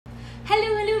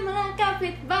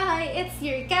kapitbahay! It's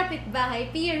your kapitbahay,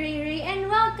 Piareyrey, and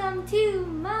welcome to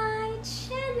my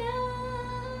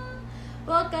channel!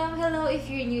 Welcome! Hello, if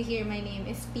you're new here, my name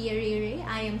is Piareyrey.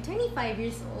 I am 25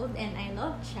 years old and I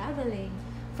love traveling.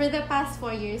 For the past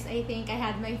 4 years, I think I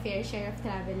had my fair share of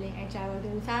traveling. I traveled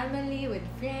with family, with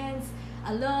friends,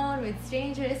 alone, with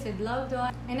strangers, with loved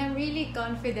ones. And I'm really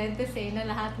confident to say na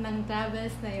lahat ng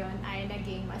travels na yon ay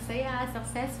naging masaya,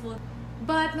 successful.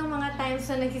 But nung mga times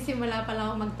na nagsisimula pa lang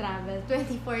ako mag-travel,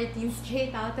 2014, straight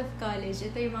out of college,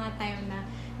 ito yung mga time na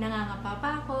nangangapa pa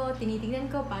ako, tinitingnan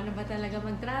ko paano ba talaga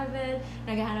mag-travel,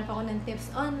 naghahanap ako ng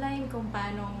tips online kung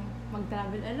paano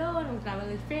mag-travel alone, mag-travel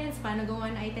with friends, paano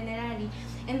gawa ng itinerary.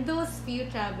 And those few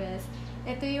travels,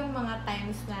 ito yung mga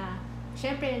times na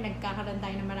syempre nagkakaroon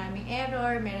tayo ng maraming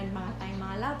error, meron tayong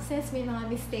mga lapses, may mga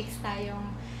mistakes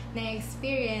tayong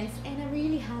na-experience, and I'm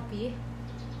really happy.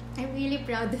 I'm really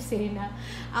proud to say na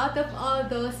out of all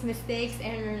those mistakes,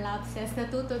 error, lapses,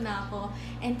 natuto na ako.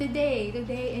 And today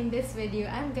in this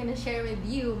video, I'm gonna share with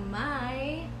you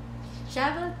my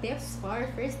travel tips for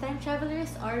first-time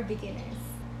travelers or beginners.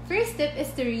 First tip is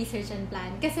to research and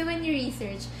plan. Kasi when you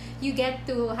research, you get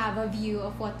to have a view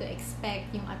of what to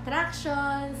expect. Yung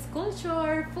attractions,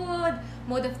 culture, food,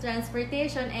 mode of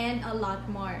transportation, and a lot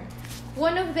more.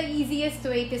 One of the easiest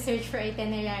way to search for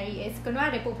itinerary is,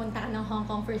 kunwari, pupunta ka ng Hong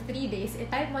Kong for 3 days,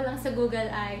 i-type mo lang sa Google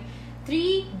ay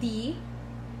 3D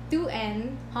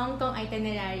 2N Hong Kong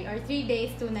itinerary or 3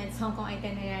 days 2 nights Hong Kong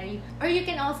itinerary. Or you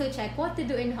can also check what to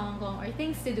do in Hong Kong or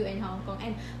things to do in Hong Kong.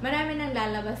 And marami nang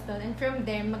lalabas doon. And from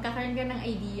there, magkakaroon ka ng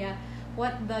idea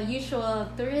what the usual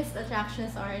tourist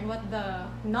attractions are and what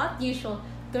the not usual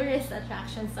tourist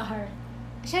attractions are.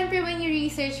 Siyempre, when you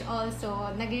research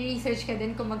also, nag-research ka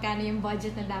din kung magkano yung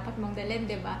budget na dapat mong dalhin,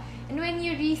 diba? And when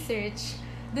you research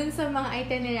dun sa mga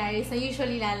itineraries na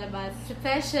usually lalabas,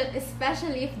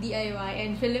 especially if DIY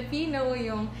and Filipino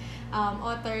yung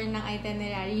author ng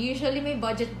itinerary, usually may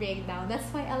budget breakdown. That's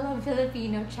why I love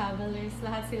Filipino travelers.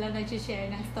 Lahat sila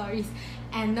nag-share ng stories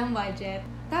and ng budget.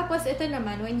 Tapos, ito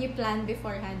naman, when you plan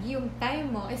beforehand, yung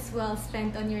time mo is well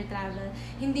spent on your travel.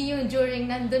 Hindi yung during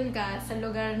nandun ka sa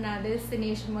lugar na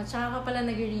destination mo, tsaka ka pala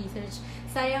nag-research.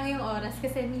 Sayang yung oras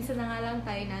kasi minsan na nga lang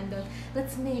tayo nandun.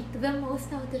 Let's make the most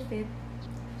out of it.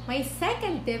 My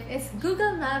second tip is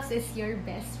Google Maps is your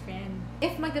best friend.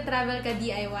 If magta-travel ka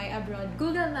DIY abroad,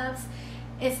 Google Maps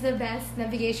is the best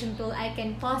navigation tool I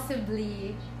can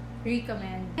possibly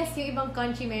recommend. Yes, yung ibang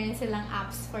country meron silang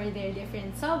apps for their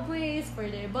different subways, for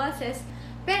their buses.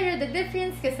 Pero the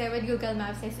difference kasi with Google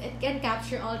Maps is it can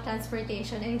capture all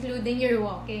transportation, including your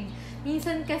walking.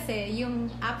 Minsan kasi yung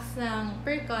apps ng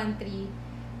per country,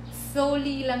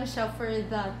 solely lang siya for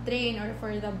the train or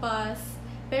for the bus.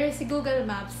 Pero si Google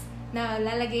Maps, na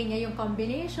lalagay niya yung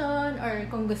combination or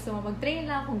kung gusto mo mag-train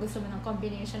lang, kung gusto mo ng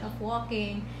combination of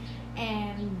walking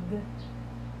and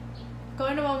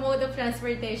kung ano mode of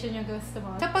transportation yung gusto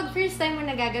mo. Kapag first time mo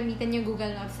nagagamitan yung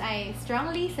Google Maps, I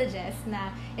strongly suggest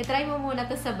na itry mo muna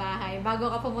to sa bahay bago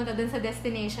ka pumunta dun sa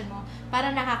destination mo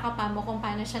para nakakapa mo kung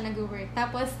paano siya nag-work.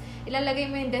 Tapos,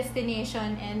 ilalagay mo yung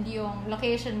destination and yung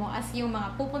location mo as yung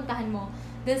mga pupuntahan mo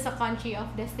dun sa country of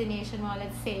destination mo.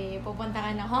 Let's say, pupunta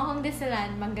ka ng Hong Kong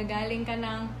Disneyland, manggagaling ka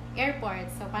ng airport.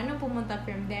 So, paano pumunta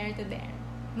from there to there?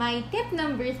 My tip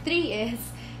number 3 is,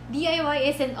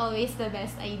 DIY isn't always the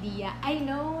best idea. I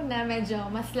know na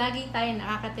medyo mas lagi tayo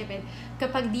nakakatipid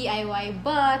kapag DIY,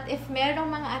 but if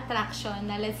merong mga attraction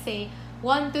na let's say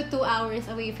 1 to 2 hours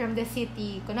away from the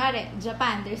city, kunwari,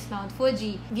 Japan, there's Mount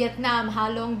Fuji, Vietnam,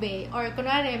 Halong Bay, or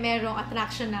kunwari, merong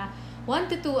attraction na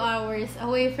 1 to 2 hours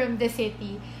away from the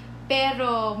city,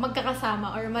 pero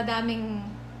magkakasama or madaming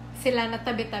sila na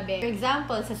tabi-tabi. For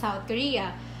example, sa South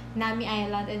Korea, Nami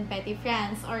Island and Petit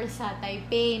France, or sa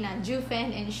Taipei na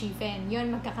Jufen and Shifen. Yun,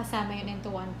 magkakasama yun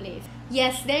into one place.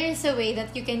 Yes, there is a way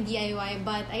that you can DIY,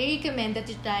 but I recommend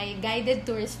that you try guided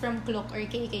tours from Klook or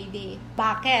KKD.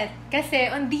 Bakit?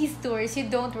 Kasi on these tours, you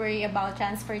don't worry about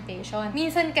transportation.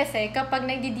 Minsan kasi, kapag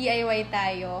nagdi-DIY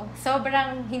tayo,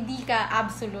 sobrang hindi ka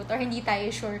absolute or hindi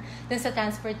tayo sure dun sa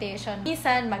transportation.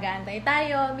 Minsan, mag-aantay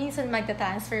tayo, minsan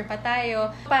magta-transfer pa tayo.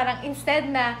 Parang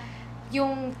instead na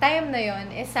yung time na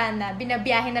yon sana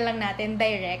binabiyahe na lang natin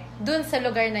direct dun sa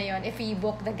lugar na yon if we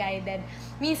book the guided.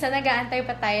 Minsan nag-aantay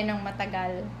pa tayo ng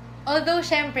matagal. Although,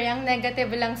 syempre, ang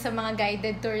negative lang sa mga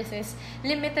guided tours is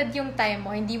limited yung time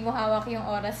mo, hindi mo hawak yung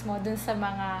oras mo dun sa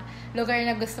mga lugar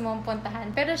na gusto mong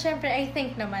puntahan. Pero syempre, I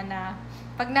think naman na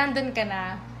pag nandun ka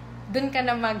na, dun ka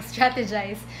na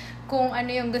mag-strategize kung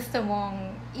ano yung gusto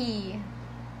mong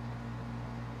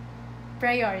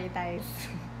i-prioritize.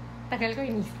 Tagal ko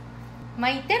inisip.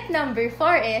 My tip number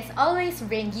 4 is always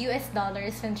bring US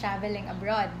dollars when traveling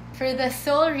abroad. For the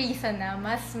sole reason na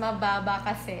mas mababa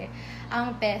kasi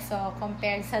ang peso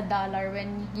compared sa dollar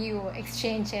when you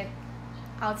exchange it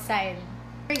outside.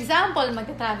 For example,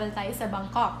 magta-travel tayo sa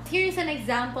Bangkok. Here's an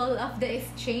example of the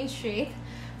exchange rate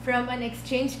from an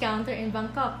exchange counter in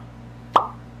Bangkok.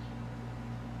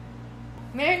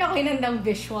 Meron ako inandang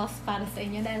visuals para sa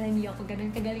inyo dahil hindi ako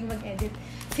ganun kagaling mag-edit.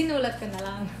 Sinulat ko na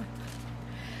lang.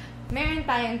 Meron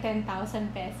tayong 10,000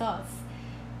 pesos.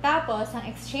 Tapos, ang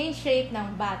exchange rate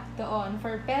ng baht doon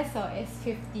for peso is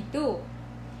 52.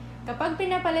 Kapag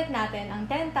pinapalit natin ang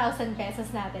 10,000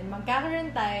 pesos natin,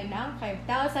 magkakaroon tayo ng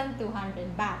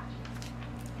 5,200 baht.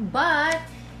 But,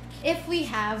 if we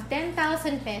have 10,000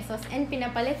 pesos and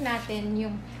pinapalit natin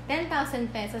yung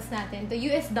 10,000 pesos natin to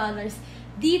US dollars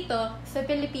dito sa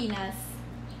Pilipinas,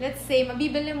 let's say,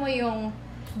 mabibili mo yung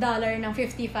dollar ng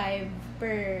 55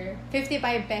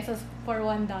 pesos for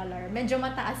 $1. Medyo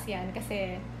mataas yan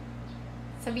kasi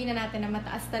sabihin na natin na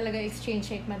mataas talaga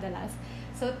exchange rate madalas.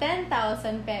 So, 10,000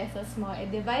 pesos mo,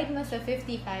 divide mo sa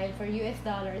 55 for US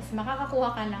dollars, makakakuha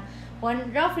ka ng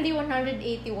roughly 181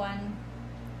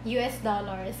 US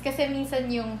dollars. Kasi minsan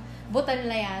yung butan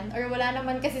na yan, or wala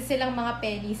naman kasi silang mga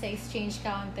penny sa exchange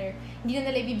counter, hindi na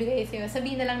nila ibibigay sa'yo.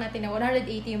 Sabihin na lang natin na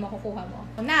 180 yung makukuha mo.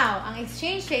 Now, ang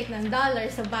exchange rate ng dollar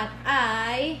sa baht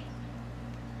ay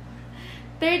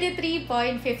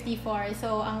 33.54.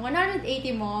 So, ang 180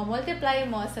 mo, multiply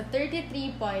mo sa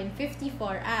 33.54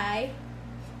 ay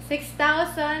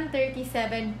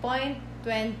 6,037.20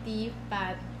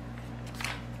 baht.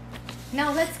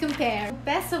 Now, let's compare. Yung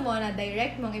peso mo na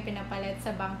direct mong ipinapalit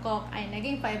sa Bangkok ay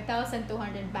naging 5,200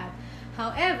 baht.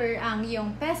 However, ang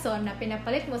yung peso na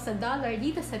pinapalit mo sa dollar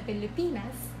dito sa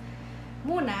Pilipinas,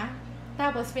 muna,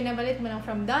 tapos pinapalit mo lang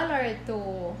from dollar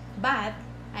to baht,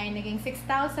 ay naging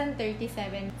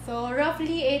 6,037. So,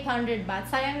 roughly 800 baht.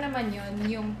 Sayang naman yun,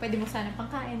 yung pwede mo sana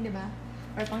pangkain, di ba?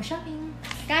 Or pang shopping.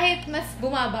 Kahit mas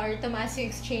bumaba or tumaas yung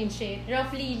exchange rate,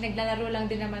 roughly naglalaro lang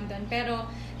din naman doon. Pero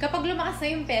kapag lumakas na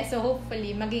yung peso,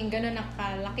 hopefully maging ganun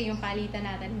nakalaki yung palitan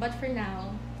natin. But for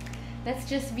now, let's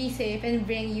just be safe and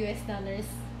bring US dollars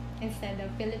instead of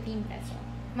Philippine peso.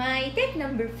 My tip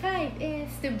number 5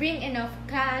 is to bring enough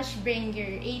cash, bring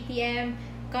your ATM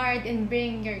card, and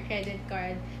bring your credit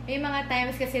card. May mga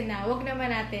times kasi na wag naman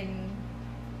natin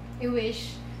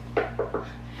i-wish.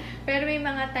 Pero may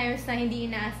mga times na hindi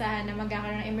inaasahan na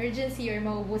magkakaroon ng emergency or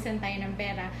maubusan tayo ng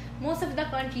pera. Most of the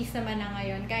countries naman na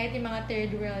ngayon, kahit yung mga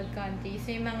third world countries,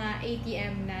 may mga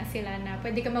ATM na sila na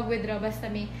pwede ka mag-withdraw basta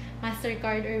may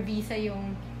MasterCard or Visa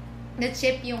yung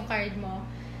na-chip yung card mo.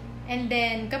 And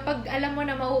then, kapag alam mo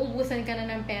na mauubusan ka na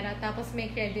ng pera, tapos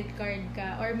may credit card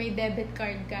ka or may debit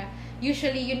card ka,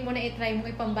 usually yun muna i-try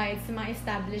mong ipambayad sa mga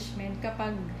establishment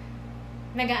kapag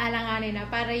nag-aalanganin na,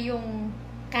 para yung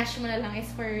cash mo na lang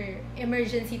is for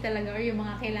emergency talaga or yung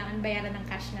mga kailangan bayaran ng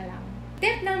cash na lang.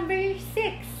 Tip number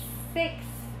 6.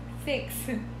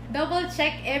 Double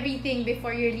check everything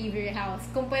before you leave your house.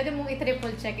 Kung pwede mong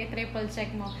i-triple check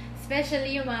mo.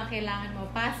 Especially yung mga kailangan mo.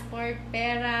 Passport,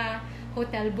 pera,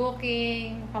 hotel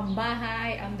booking,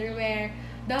 pambahay, underwear.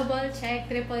 Double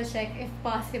check, triple check if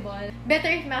possible.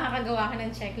 Better if makakagawa ka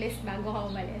ng checklist bago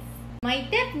ka umalis. My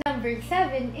tip number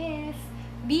 7 is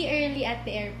be early at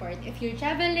the airport. If you're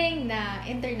traveling na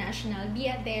international, be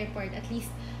at the airport at least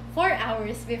 4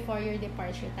 hours before your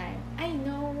departure time. I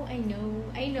know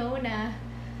na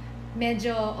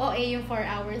medyo OA yung 4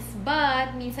 hours,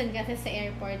 but minsan kasi sa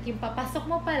airport, yung papasok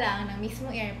mo pa lang ng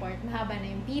mismong airport, mahaba na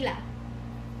yung pila.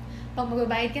 Pag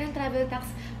magbabayad ka ng travel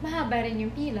tax, mahaba rin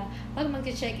yung pila. Pag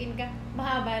mag-check-in ka,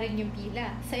 mahaba rin yung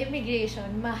pila. Sa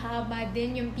immigration, mahaba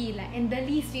din yung pila. And the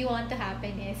least we want to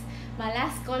happen is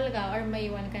ma-last call ka or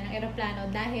maiwan ka ng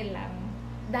eroplano dahil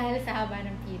sa haba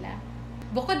ng pila.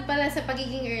 Bukod pala sa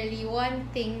pagiging early, one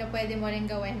thing na pwede mo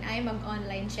rin gawin ay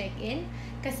mag-online check-in.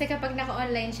 Kasi kapag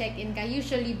naka-online check-in ka,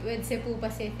 usually with Cebu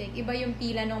Pacific, iba yung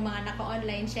pila ng mga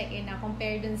naka-online check-in na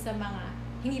compared dun sa mga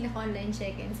hindi naka-online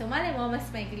check-in. So, malay mo, mas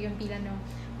maikli yung pila ng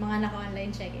mga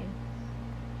naka-online check-in.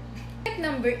 Tip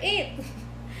number 8.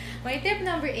 My tip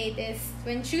number 8 is,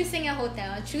 when choosing a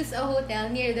hotel, choose a hotel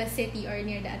near the city or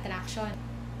near the attraction.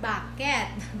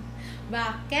 Bakit?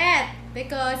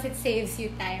 Because it saves you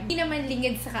time. Hindi naman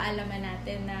lingid sa kaalaman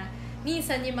natin na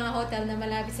minsan yung mga hotel na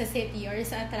malapit sa city or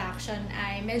sa attraction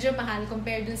ay medyo mahal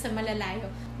compared dun sa malalayo.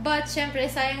 But, syempre,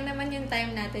 sayang naman yung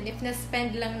time natin if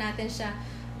na-spend lang natin siya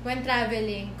when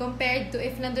traveling, compared to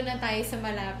if nandun na tayo sa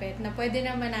malapit, na pwede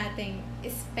naman nating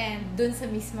spend dun sa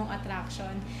mismong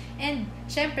attraction. And,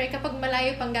 syempre, kapag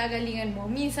malayo pang gagalingan mo,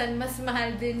 minsan mas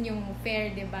mahal din yung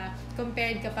fare, diba?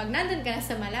 Compared kapag nandun ka na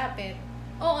sa malapit.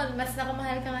 Oo, mas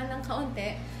nakamahal ka nga ng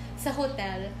kaunti sa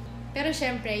hotel. Pero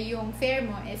syempre, yung fare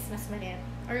mo is mas maliit.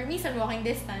 Or minsan walking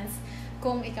distance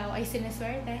kung ikaw ay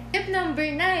sinuswerte. Tip number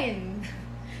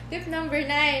 9. Tip number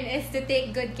 9 is to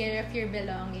take good care of your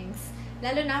belongings.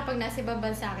 Lalo na kapag nasa ibang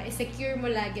bansa ka, secure mo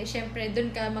lagi. Syempre,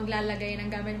 dun ka maglalagay ng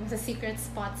gamit mo sa secret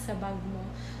spot sa bag mo.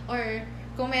 Or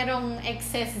kung merong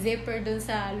excess zipper dun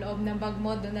sa loob ng bag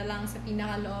mo, dun na lang sa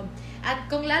pinakaloob. At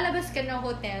kung lalabas ka ng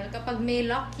hotel, kapag may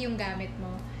lock yung gamit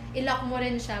mo, i-lock mo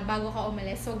rin siya bago ka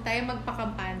umalis. Huwag tayo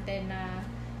magpakampante na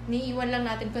niiwan lang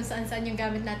natin kung saan-saan yung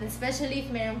gamit natin, especially if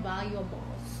merong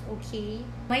valuables. Okay?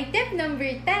 My tip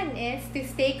number 10 is to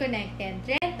stay connected.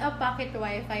 Rent a pocket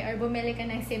wifi or bumili ka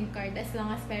ng SIM card as long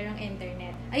as merong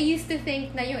internet. I used to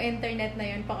think na yung internet na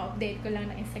yun, pang-update ko lang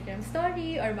ng Instagram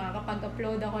story or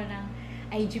makakapag-upload ako ng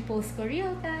IG post ko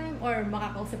real time or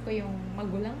makakausap ko yung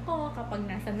magulang ko kapag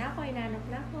nasa na ako, inanap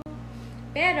na ako.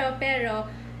 Pero,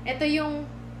 ito yung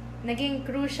naging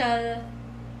crucial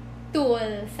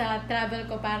tool sa travel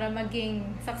ko para maging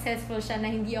successful siya na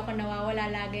hindi ako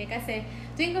nawawala lagi. Kasi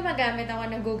tuwing gumagamit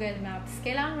ako ng Google Maps,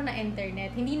 kailangan mo na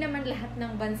internet. Hindi naman lahat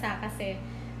ng bansa kasi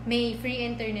may free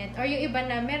internet. Or yung iba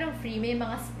na merong free, may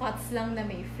mga spots lang na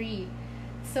may free.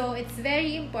 So, it's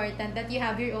very important that you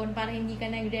have your own para hindi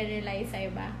ka nagre-rely sa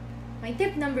iba. My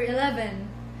tip number 11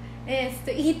 is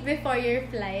to eat before your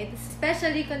flight.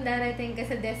 Especially kung darating ka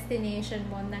sa destination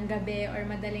mo ng gabi or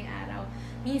madaling araw.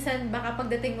 Minsan, baka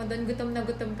pagdating mo doon, gutom na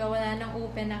gutom ka, wala nang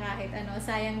open na kahit ano.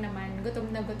 Sayang naman,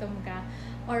 gutom na gutom ka.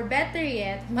 Or better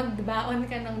yet, magbaon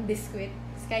ka ng biscuit.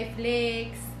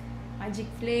 Skyflakes, Magic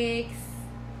Flakes,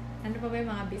 ano pa ba yung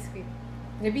mga biscuit?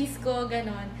 Nabisco,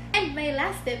 ganon. And my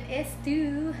last tip is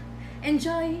to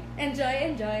enjoy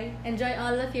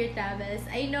all of your travels.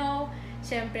 I know,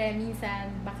 syempre, minsan,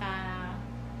 baka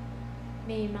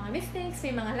may mga mistakes,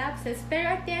 may mga lapses,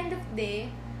 pero at the end of the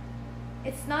day,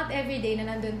 it's not every day na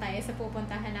nandun tayo sa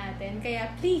pupuntahan natin.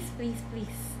 Kaya please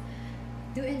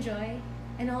do enjoy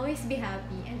and always be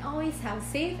happy and always have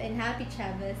safe and happy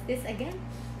travels. This again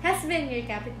has been your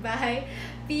kapitbahay,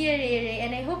 Piareyrey,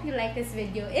 and I hope you like this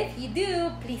video. If you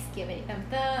do, please give it a thumbs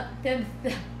up.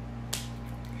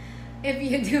 If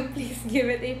you do, please give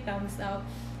it a thumbs up.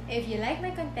 If you like my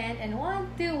content and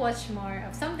want to watch more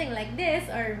of something like this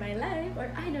or my life or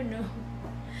I don't know,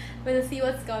 we'll see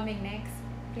what's coming next.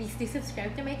 Please do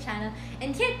subscribe to my channel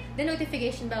and hit the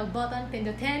notification bell button.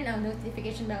 Pindutin ang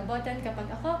notification bell button kapag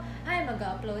ako ay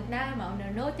mag-upload na,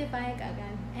 ma-notify ka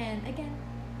agad. And again,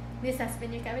 this has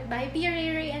been your kapitbahay,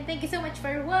 Piareyrey, and thank you so much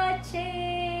for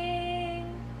watching!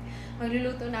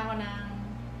 Magluluto na ako ng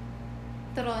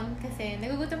turon kasi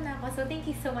nagugutom na ako. So thank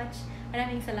you so much.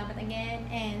 Maraming salamat again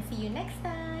and see you next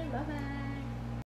time. Bye-bye!